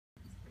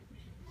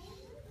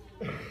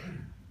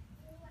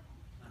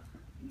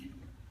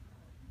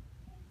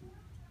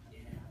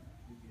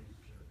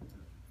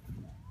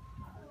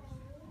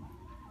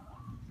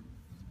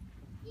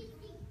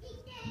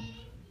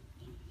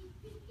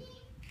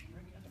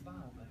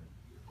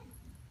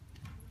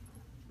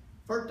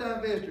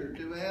First-time visitors.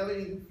 Do we have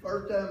any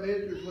first-time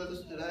visitors with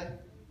us today?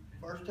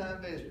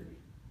 First-time visitors.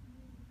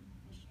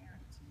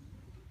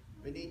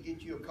 We need to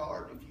get you a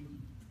card if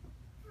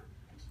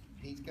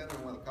he's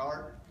coming with a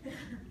card.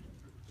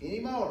 Any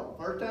more?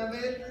 First-time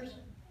visitors?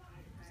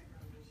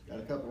 Got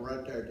a couple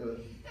right there to us.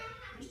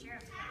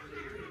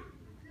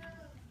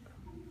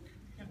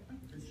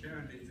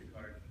 Sharon needs a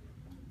card.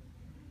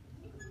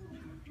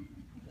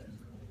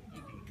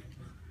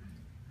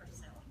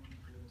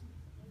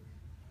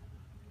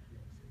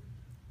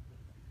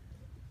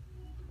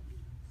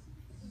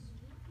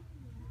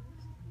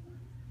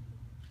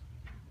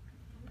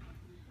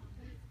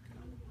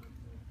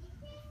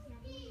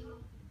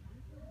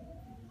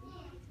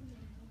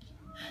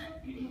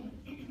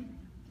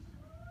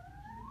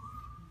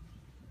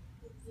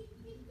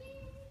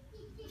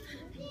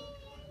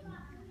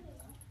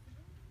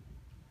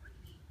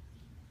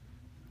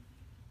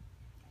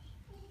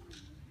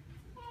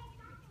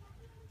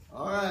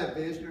 All right,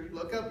 visitors,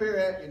 look up here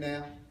at me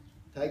now.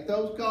 Take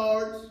those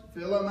cards,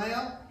 fill them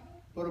out,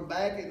 put them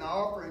back in the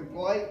offering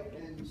plate,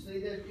 and you see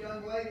this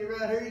young lady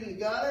right here? You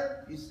got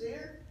her? You see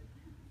her?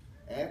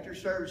 After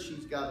service,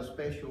 she's got a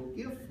special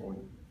gift for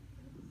you.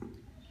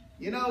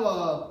 You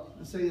know,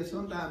 let's see,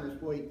 sometime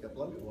this week, I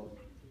believe it was.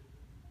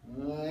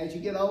 As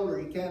you get older,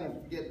 you kind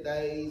of forget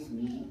days,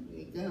 and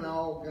you kind of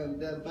all come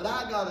done. But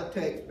I got a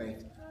text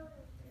message,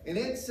 and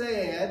it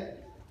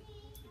said,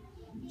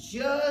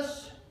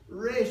 just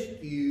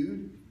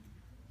rescued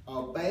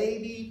a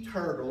baby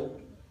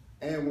turtle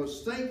and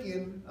was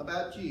thinking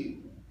about you.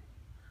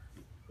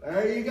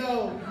 There you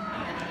go.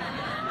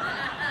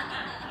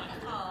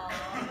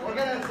 What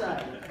can I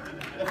say?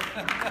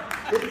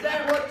 Is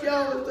that what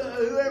y'all,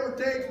 whoever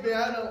texted me,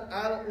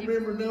 I don't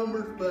remember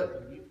numbers,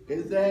 but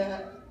is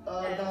that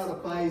not a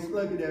face?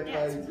 Look at that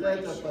face.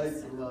 That's a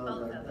face of love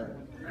right there.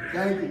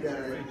 Thank you,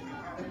 Gary.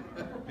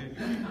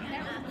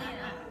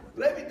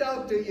 Let me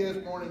talk to you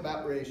this morning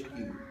about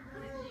rescue.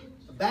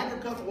 Back a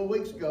couple of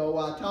weeks ago,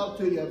 I talked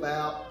to you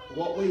about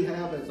what we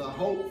have as a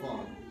hope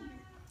fund.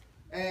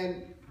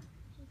 And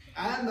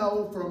I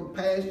know from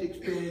past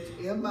experience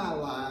in my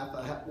life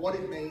what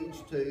it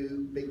means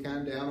to be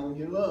kind of down on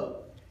your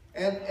luck.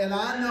 And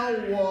I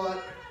know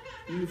what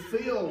you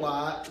feel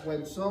like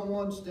when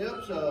someone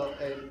steps up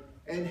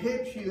and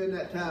hits you in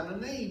that time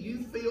of need.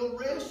 You feel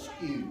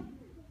rescued.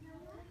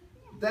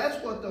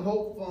 That's what the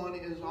Hope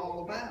Fund is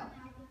all about.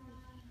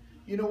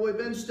 You know, we've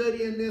been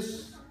studying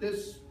this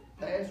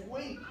past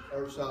week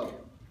or so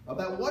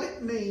about what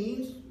it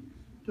means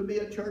to be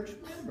a church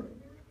member.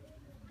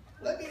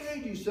 Let me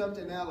read you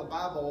something out of the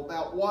Bible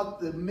about what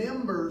the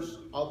members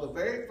of the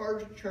very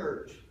first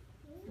church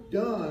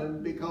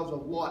done because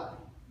of what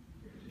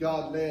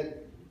God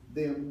led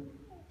them,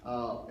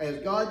 as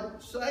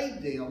God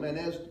saved them and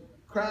as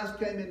Christ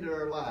came into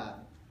their life,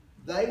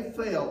 they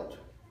felt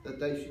that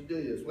they should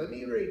do this. Let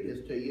me read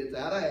this to you. It's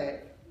out of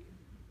Acts.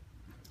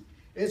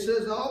 It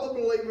says, all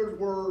the believers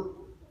were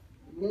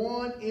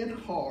one in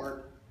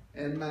heart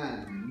and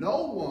mind.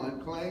 No one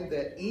claimed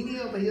that any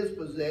of his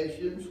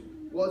possessions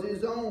was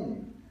his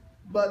own,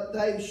 but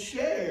they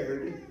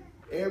shared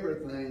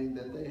everything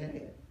that they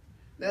had.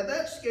 Now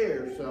that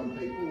scares some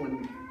people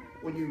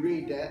when you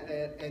read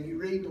that and you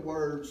read the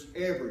words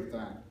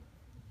everything.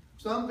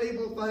 Some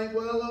people think,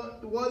 well,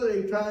 what are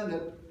they trying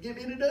to get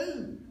me to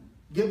do?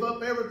 Give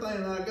up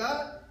everything I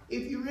got?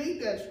 If you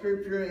read that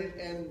scripture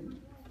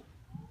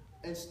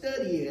and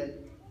study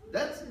it,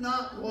 that's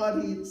not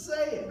what he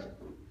said.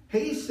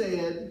 He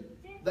said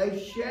they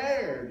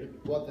shared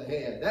what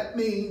they had. That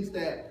means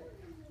that,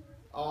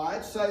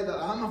 I'd say that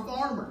I'm a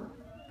farmer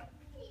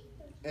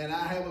and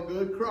I have a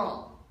good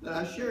crop, that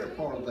I share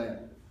part of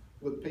that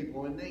with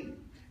people in need.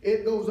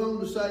 It goes on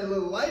to say a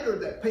little later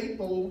that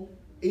people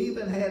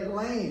even had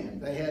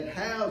land, they had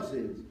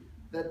houses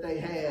that they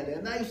had,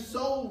 and they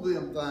sold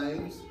them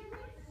things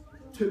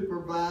to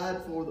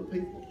provide for the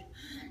people.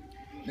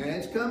 Now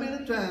it's coming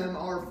a time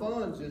our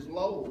funds is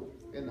low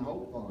in the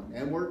Hope Fund,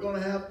 and we're going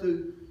to have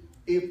to,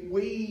 if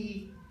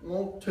we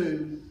want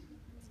to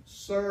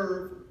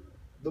serve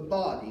the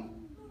body,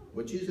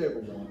 which is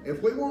everyone,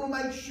 if we want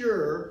to make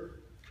sure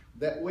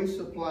that we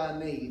supply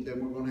need, then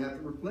we're going to have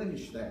to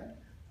replenish that.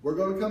 We're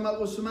going to come up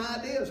with some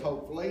ideas,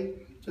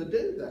 hopefully, to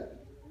do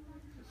that.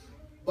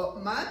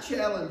 But my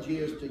challenge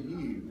is to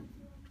you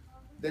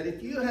that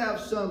if you have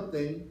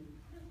something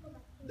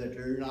that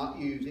you're not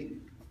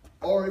using,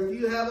 or if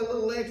you have a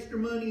little extra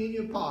money in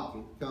your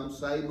pocket, come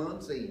say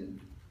month's end,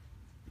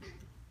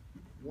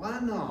 why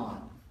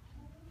not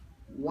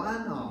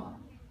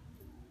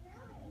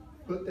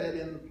put that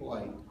in the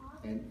plate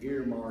and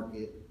earmark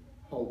it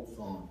Hope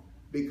Fund?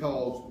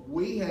 Because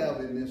we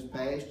have in this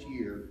past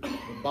year,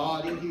 the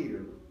body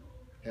here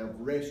have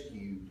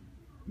rescued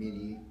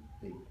many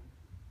people.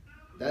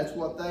 That's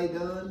what they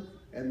done,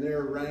 and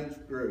their ranks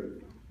grew.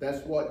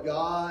 That's what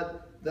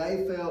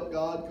they felt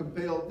God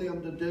compelled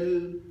them to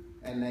do,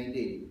 and they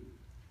did.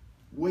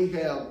 We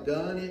have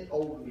done it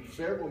over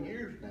several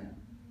years now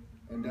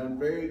and done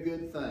very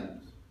good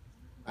things.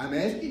 I'm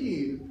asking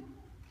you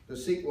to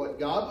seek what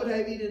God would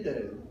have you to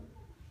do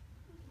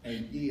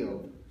and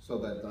give so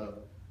that the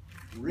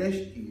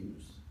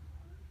rescues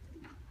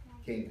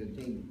can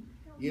continue.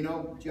 You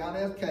know, John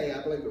F. K.,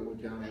 I believe it was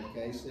John F.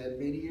 K., said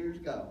many years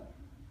ago,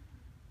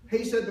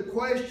 he said, the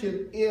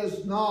question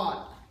is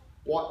not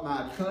what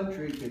my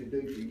country could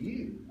do for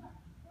you,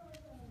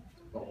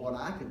 but what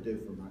I could do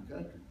for my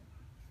country.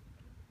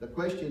 The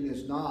question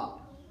is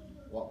not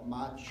what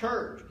my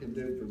church can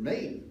do for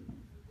me,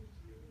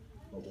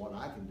 but what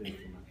I can do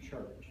for my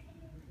church.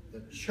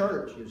 The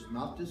church is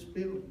not this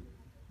building.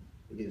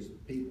 It is the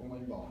people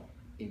involved.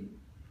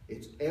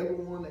 It's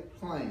everyone that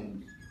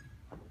claims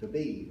to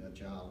be a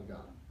child of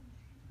God.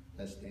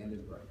 Let's stand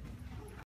and pray.